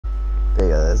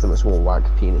Yeah, there's the most one whack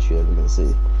penis you ever gonna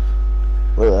see.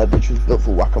 Look at that bitch was built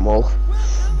for whack-a-mole.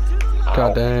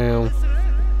 God damn.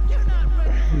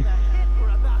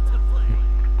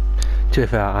 To be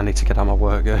fair, I need to get out my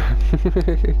work gear.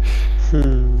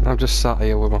 I'm just sat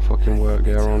here with my fucking work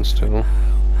gear on still.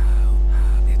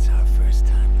 It's our first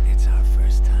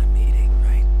time meeting,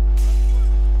 right?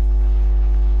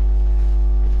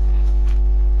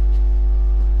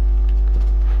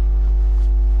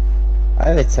 I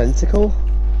have a tentacle.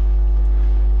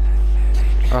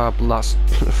 That's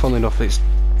funny enough. It's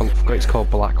called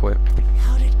Black Whip.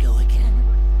 How'd it go again?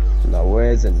 No,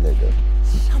 where's a nigga?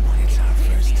 It's our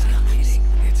first time meeting.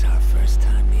 It's our first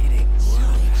time meeting.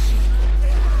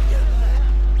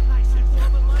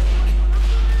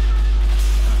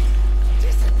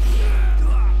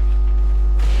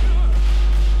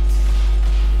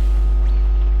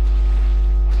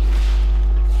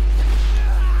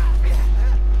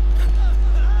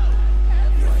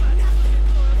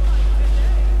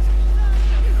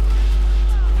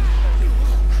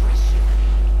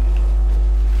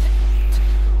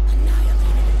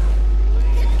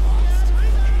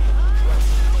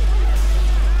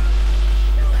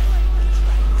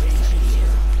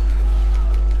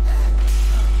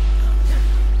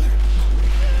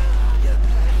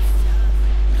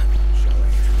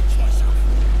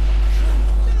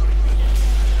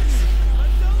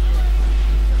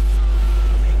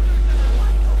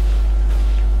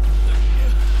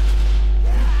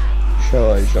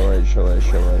 Shall I?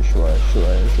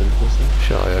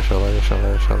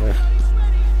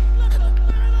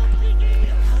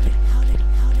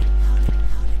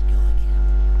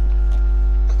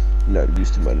 No,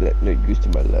 used to my left, no, used to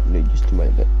my left, no, used to my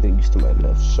left, no, used to my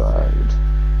left side.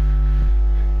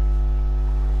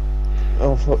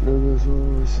 Oh fuck no,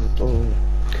 this is, oh.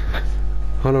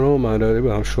 I don't know, my daddy,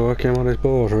 but I'm sure I came on his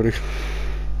balls already.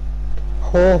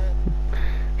 Huh?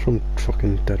 From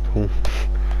fucking Deadpool.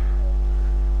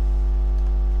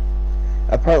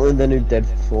 Apparently the new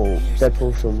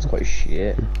Deadpool film's quite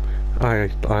shit. I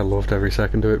loved every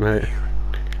second of it, mate.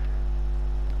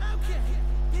 Okay,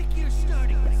 pick your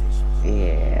starting position.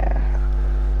 Yeah.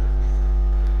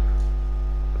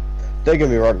 Don't get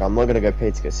me wrong, I'm not gonna go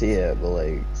pay to go see it, but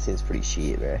like, it seems pretty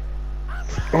shit, man.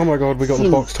 Oh my god, we got the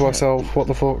box to ourselves, what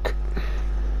the fuck?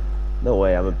 No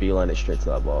way, I'm a beeline it straight to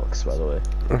that box, by the way.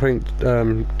 I think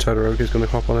Todoroki's gonna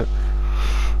hop on it.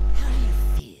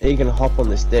 Are you gonna hop on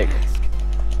this dick?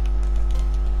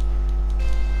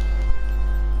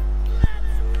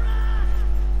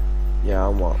 Yeah,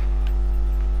 I'm what?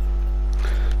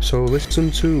 So listen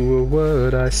to a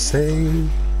word I say.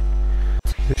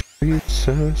 The streets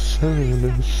are sound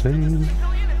the same.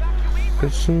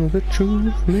 So the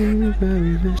truth may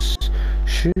vary, this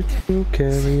shit will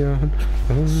carry on.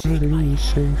 Only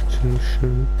safe to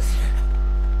show.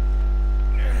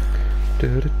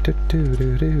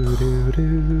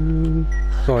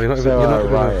 Oh, you're not even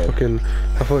a fucking.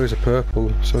 I thought it was a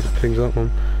purple, so it pings that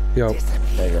one. Yo.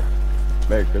 There you go.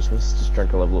 Merry Christmas. Just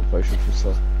drank a level up potion for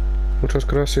yourself. Muchas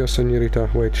gracias,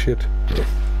 señorita. Wait, shit.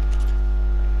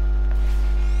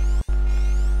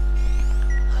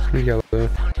 Yellow there.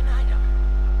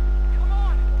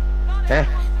 Huh?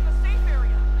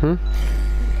 Hmm?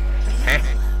 Huh?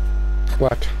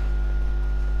 What?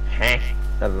 Huh? I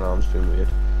don't know, I'm just feeling weird.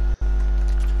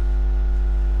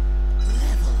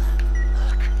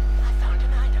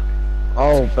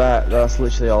 Oh, bet. That's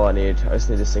literally all I need. I just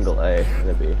need a single A and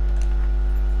a B.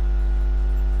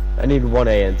 I need one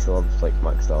A until I'm like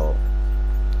maxed out.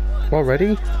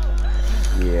 Already?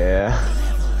 Yeah.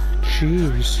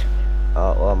 Jeez.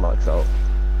 Oh, well, I'm maxed out.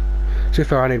 To be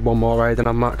fair, I need one more A, then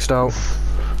I'm maxed out.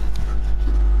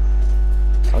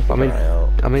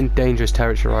 I'm in dangerous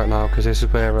territory right now because this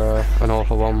is where an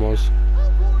awful one was.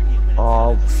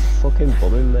 Oh, fucking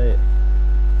bumming, mate.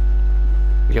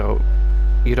 Yo,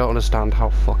 you don't understand how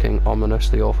fucking ominous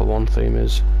the awful one theme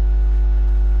is.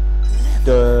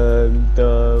 Dum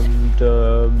dum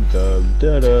dum dum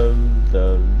dum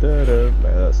dum dum dum.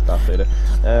 No, that's Darth Vader.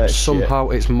 Somehow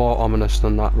it's more ominous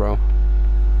than that, bro.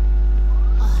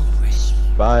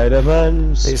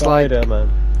 Spider-Man, Spider-Man.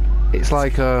 It's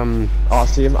like Oh, I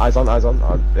see him. Eyes on, eyes on.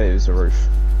 Oh, it is a roof.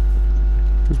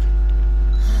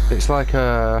 It's like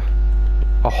a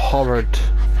horrid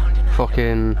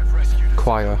fucking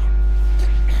choir.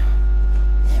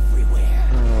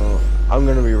 Oh, I'm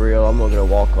gonna be real. I'm not gonna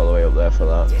walk all the way up there for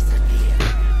that.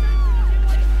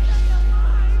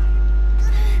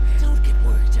 Don't get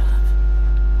worked up.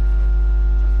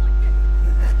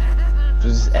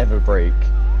 Does this ever break?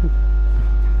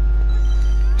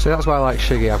 So that's why I like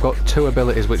Shigi. I've got 2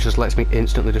 abilities which just lets me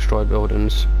instantly destroy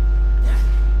buildings.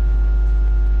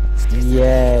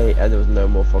 Yay! And there was no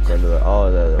more fucker under it.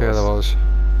 Oh, there Yeah, was. there was.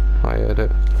 I heard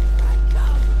it.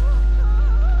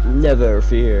 Never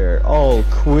fear, all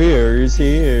queer is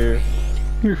here.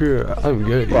 Yeah, I'm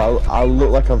good. Well, I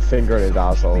look like I'm fingering his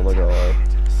asshole, I'm not gonna lie.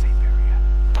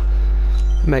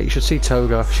 Mate, you should see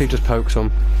Toga. She just pokes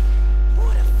him.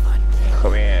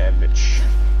 Come here, bitch.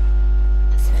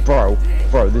 Bro,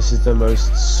 this is the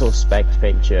most suspect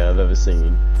picture I've ever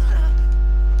seen.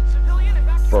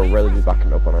 Bro, really be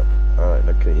backing up on it. Alright,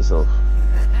 look at yourself.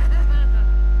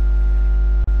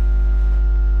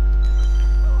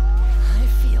 I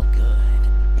feel good.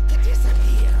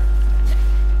 Disappear.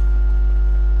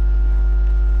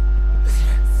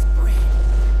 Sprint.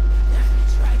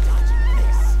 Try dodging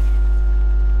this.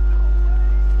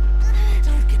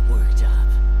 Don't get worked up.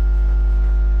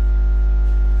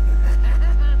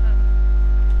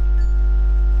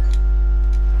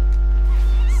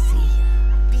 See ya.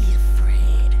 Be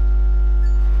afraid.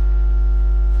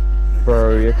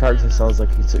 Bro, your character sounds like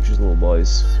he touches little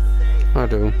boys. I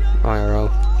do. IRL.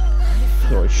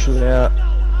 Oh shit. Yeah.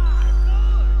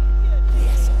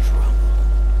 There's trouble.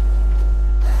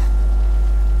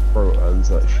 Bro owns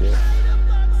that shit.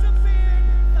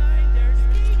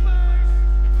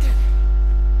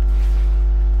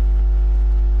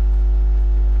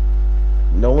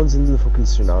 No one's into the fucking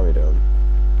tsunami dome.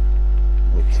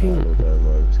 Tornado dome,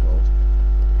 whatever it's called.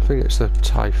 I think it's the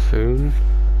typhoon.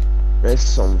 It's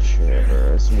some shit,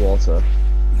 bro. It's water.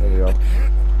 There we go.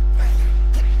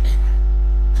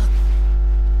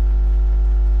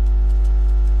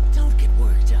 Don't get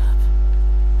worked up.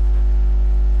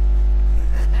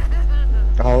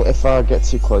 If I get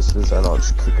too close to the zone, I'll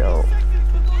just kick out.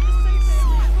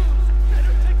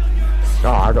 Oh,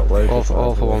 I got loads.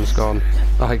 All for one's gone.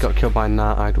 Oh, he got killed by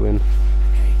Nat, I'd win.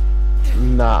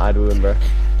 Nah, I'd win, bro.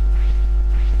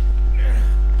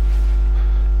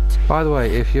 By the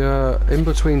way, if you're in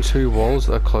between two walls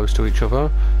that are close to each other,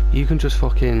 you can just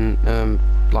fucking,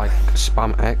 like,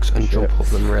 spam X and jump up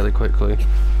them really quickly.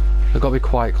 They've got to be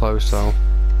quite close though.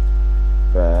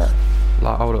 Bet.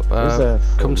 Like, hold up, Who's there?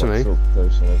 come to me.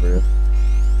 Close over here.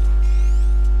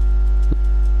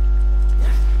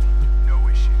 No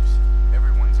issues.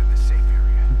 Everyone's in the safe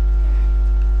area.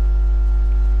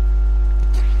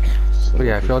 But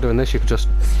yeah, if you're doing this, you could just...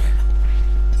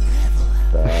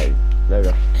 Bet. There we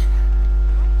go.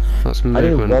 That's I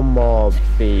need movement. one more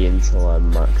B until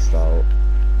I'm maxed out.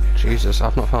 Jesus,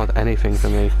 I've not found anything for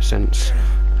me since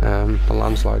the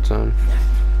landslide zone.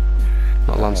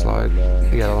 Not landslide. no.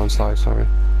 Yeah, the landslide, sorry.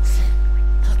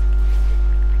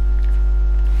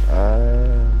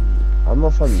 I'm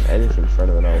not finding anything for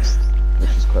anyone else, which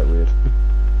is quite weird.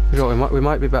 Sure, we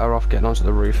might be better off getting onto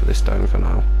the roof of this dome for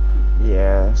now.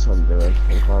 Yeah, that's what I'm doing.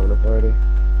 I'm climbing up already.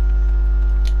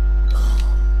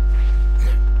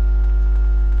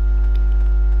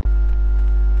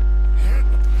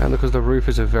 And because the roof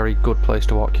is a very good place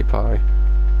to occupy.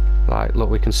 Like, look,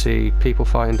 we can see people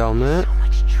fighting down there.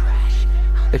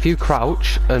 If you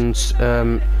crouch and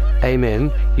aim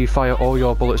in, you fire all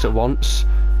your bullets at once,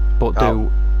 but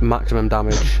do maximum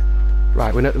damage.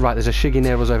 Right, right. There's a shigi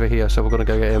near us over here, so we're gonna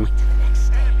go get him. To the next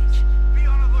stage. Be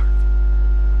on alert.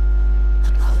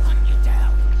 I'll hunt you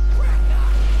down.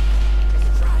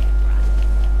 Just try and run.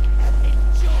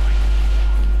 Enjoy.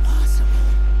 Impossible.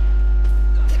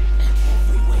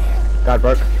 Everywhere. God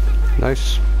broke.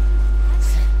 Nice.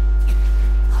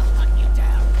 I'll hunt you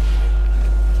down.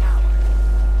 Coward.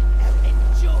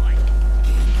 Enjoy.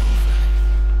 Game over.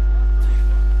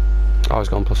 Oh, he's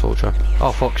gone plus ultra.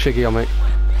 Oh fuck, shigi on me.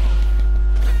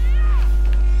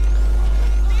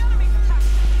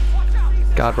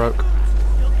 Guard broke.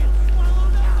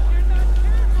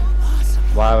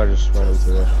 Why would I just run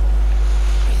into it?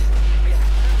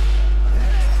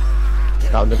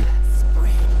 Found him.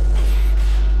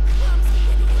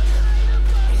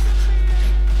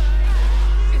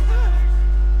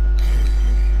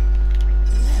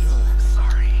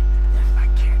 Sorry. I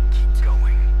can't keep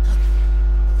going.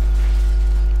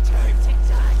 Time to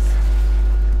die.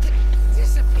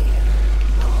 Disappear.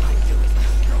 All I do is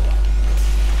go up.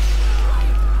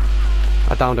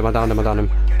 I downed him.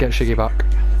 Get shigi back.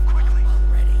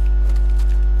 Already.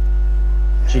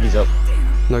 Shigi's up.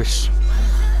 Nice.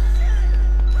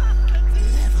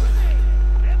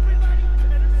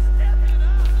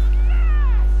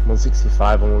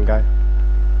 $165 on one guy.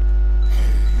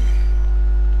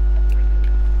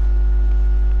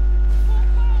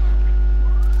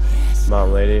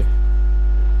 Mountain lady.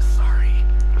 Sorry.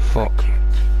 Fuck.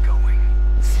 Can't keep going.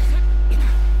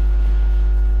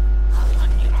 I'll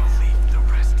hunt you I'll down. leave the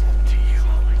rest to you.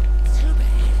 Too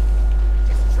bad.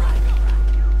 Just try to run.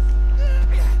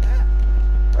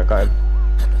 I got him.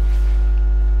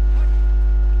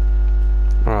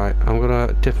 I'm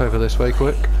gonna dip over this way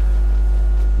quick.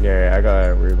 Yeah, I got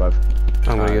a revive.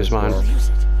 I'm gonna use mine. Well.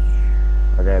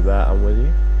 Okay, bet I'm with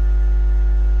you.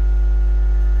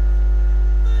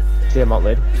 See him out,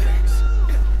 lady.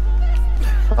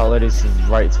 Out, lady's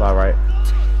right to our right.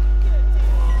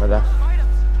 Right there.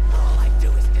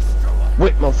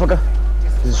 Wait, motherfucker!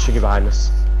 There's a shiggy behind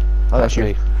us. Oh, That's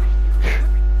me.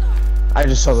 I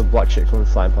just saw the black shit coming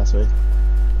flying past me.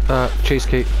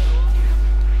 Cheesecake.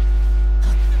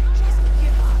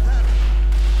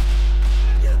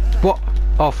 What?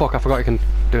 Oh fuck, I forgot you can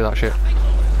do that shit.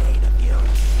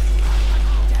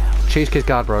 Cheesecake's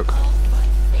guard broke.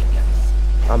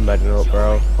 I'm bedding up,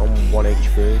 bro. I'm 1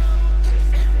 HP.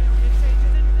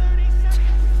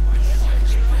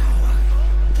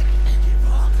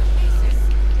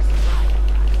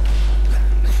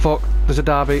 Fuck, there's a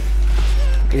Derby.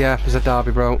 Yeah, there's a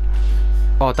Derby, bro.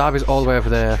 Oh, Derby's all the way over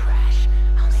there.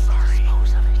 I'm sorry.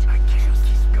 I can't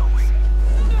keep going.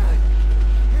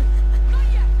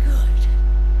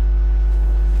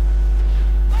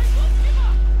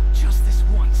 Just this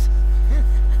once.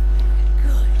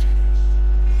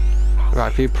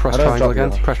 Right, if you press I don't triangle drop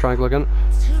again, you. press triangle again.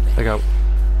 There you go.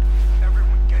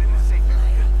 Everyone get in the safe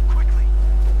area quickly.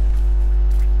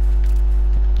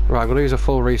 Right, I'm gonna use a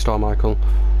full restore, Michael.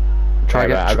 Try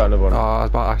Okay, get. I got another one. Oh, I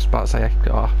was about to say.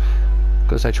 Oh,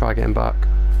 gonna say try getting back.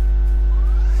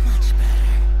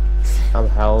 I'm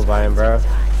hell by him, bro.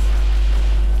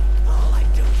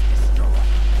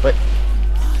 Wait.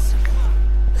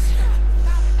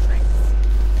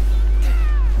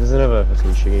 There's another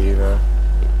fucking shiggy, bro.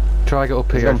 Try get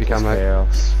up He's here gone if you can, plus mate.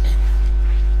 chaos.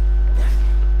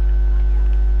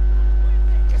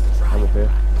 I'm up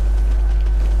here.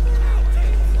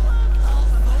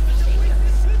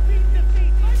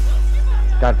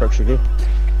 God broke shiggy.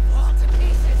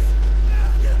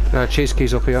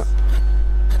 Cheesecake's up here.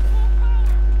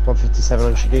 157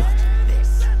 on shiggy.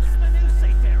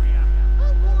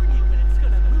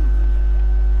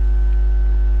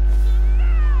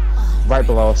 Right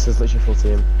below us, there's literally full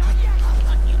team.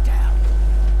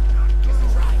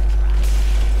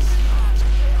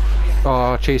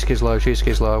 Oh, Cheesecake's low,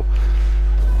 Cheesecake's low.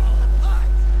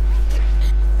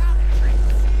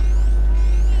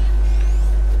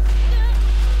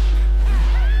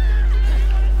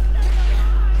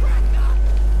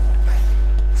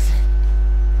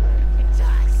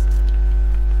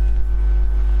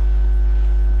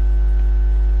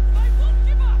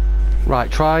 Right,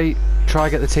 try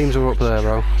get the teams who are up there,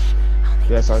 bro. Yeah,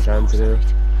 that's what I'm trying to do.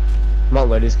 Mount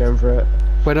Lady's going for it.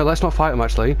 Wait, no, let's not fight them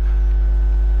actually.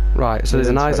 Right, so there's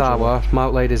an Aizawa,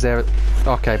 Mount Lady's there.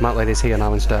 Okay, Mount Lady's here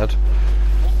now instead.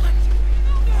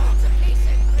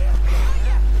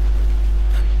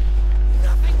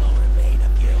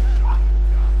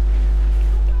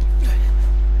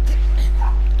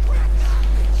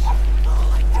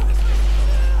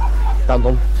 Down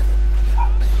one.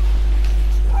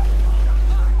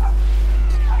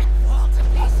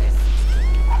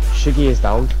 Shiggy is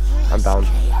down. I'm down.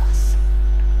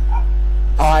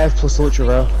 Oh, I have plus ultra,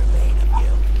 bro.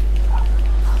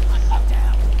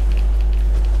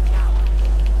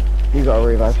 You got a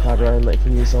revive card, Ryan, that you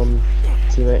can use on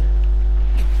teammate.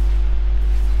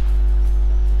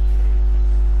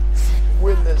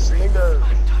 Win this, nigga!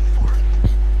 I'm done for.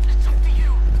 It's up to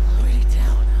you. Already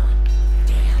down, huh?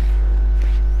 Damn.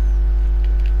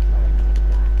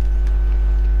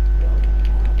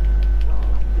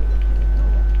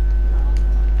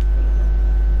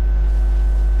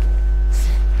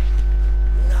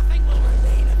 Nothing will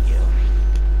remain of you.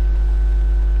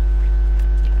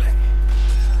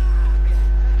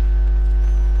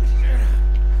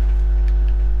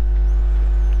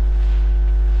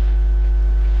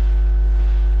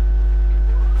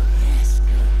 Yes,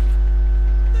 good.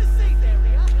 The safe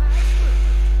area has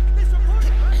moved. This report is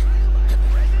brought to you by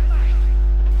Present Life.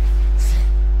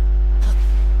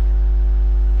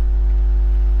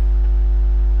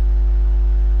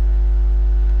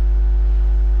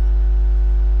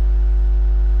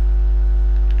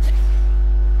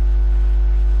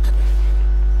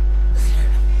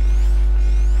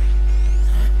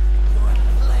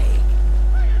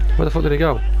 Where the fuck did he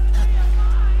go?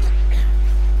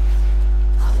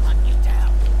 I'll hunt you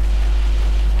down.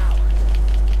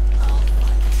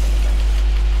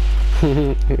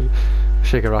 Coward.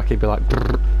 Shigaraki be like,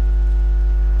 brrr.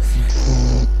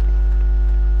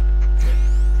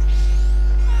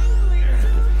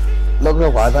 Not gonna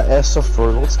lie, that airsoft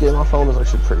robots game I found is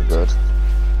actually pretty good.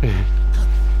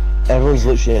 Everyone's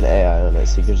literally an AI on it,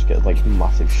 so you can just get like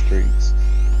massive streaks.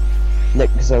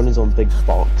 Nick Zone is on big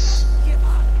box.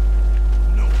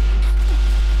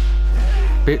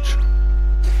 Bitch.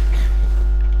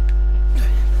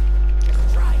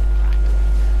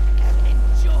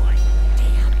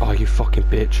 Oh, you fucking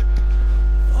bitch.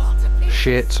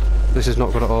 Shit. This is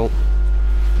not good at all.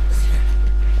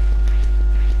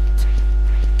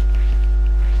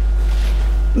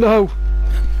 No!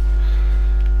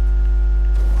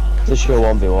 It's your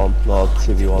 1v1, not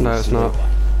 2v1. No, it's not.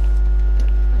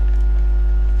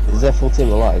 Is there full team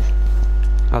alive?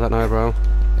 I don't know, bro.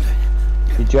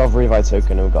 Did you have revive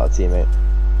token and we've got a teammate?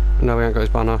 No, we ain't got his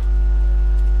banner.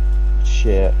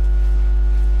 Shit.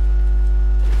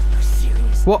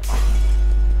 What?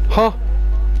 Huh?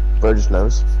 Bro just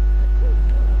knows.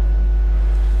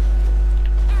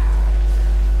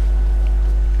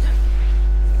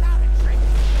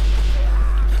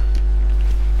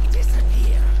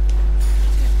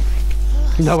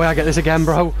 No way I get this again,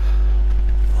 bro.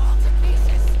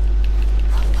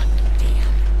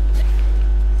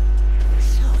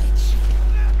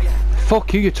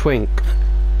 Fuck you, you twink.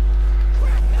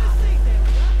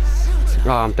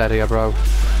 Oh, I'm dead here, bro.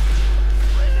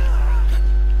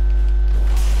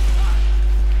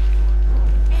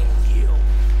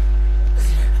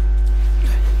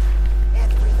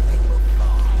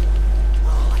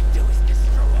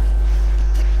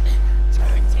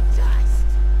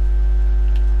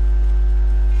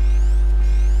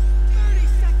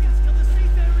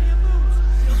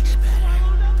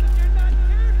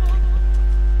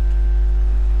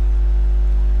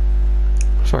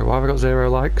 Sorry, why have I got 0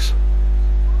 likes?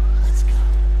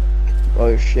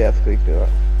 Oh shit, I forgot you could do that.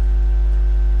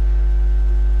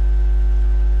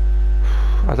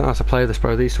 I don't know how to play this,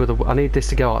 bro. These were the. I need this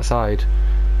to go outside.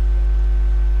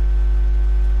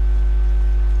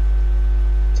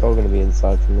 It's all gonna be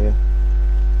inside from here.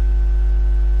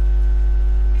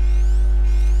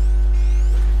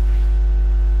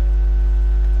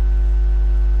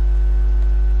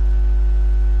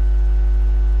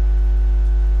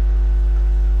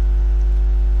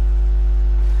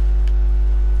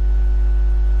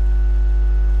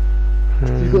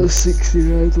 You got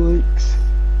 69 likes.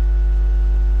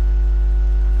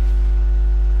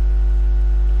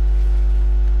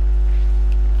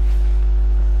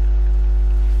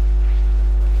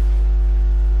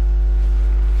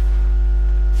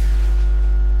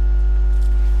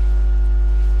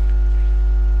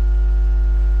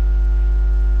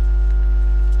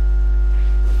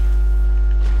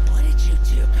 What did you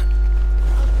do?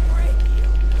 I'll break you.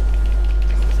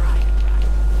 Try it.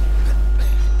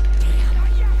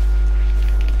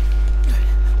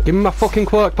 Give me my fucking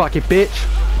quirk back, you bitch.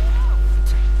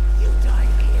 You die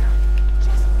here.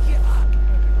 Just give up.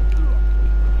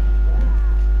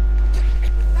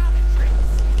 Without a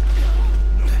trace.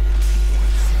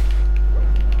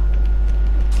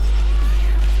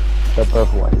 They're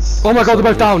both wise. Oh my god, they're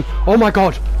both down. Oh my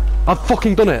god. I've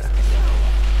fucking done it.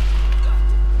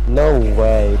 No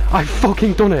way. I've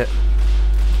fucking done it.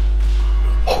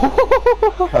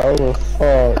 How the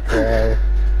fuck, bro?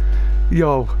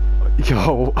 Yo,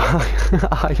 I'm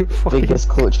fucking. Biggest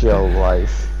clutch of your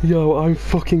life. Yo, I'm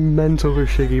fucking mental with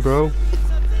Shiggy, bro. So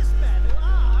this battle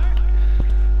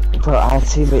are... Bro, our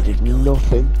teammate did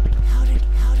nothing.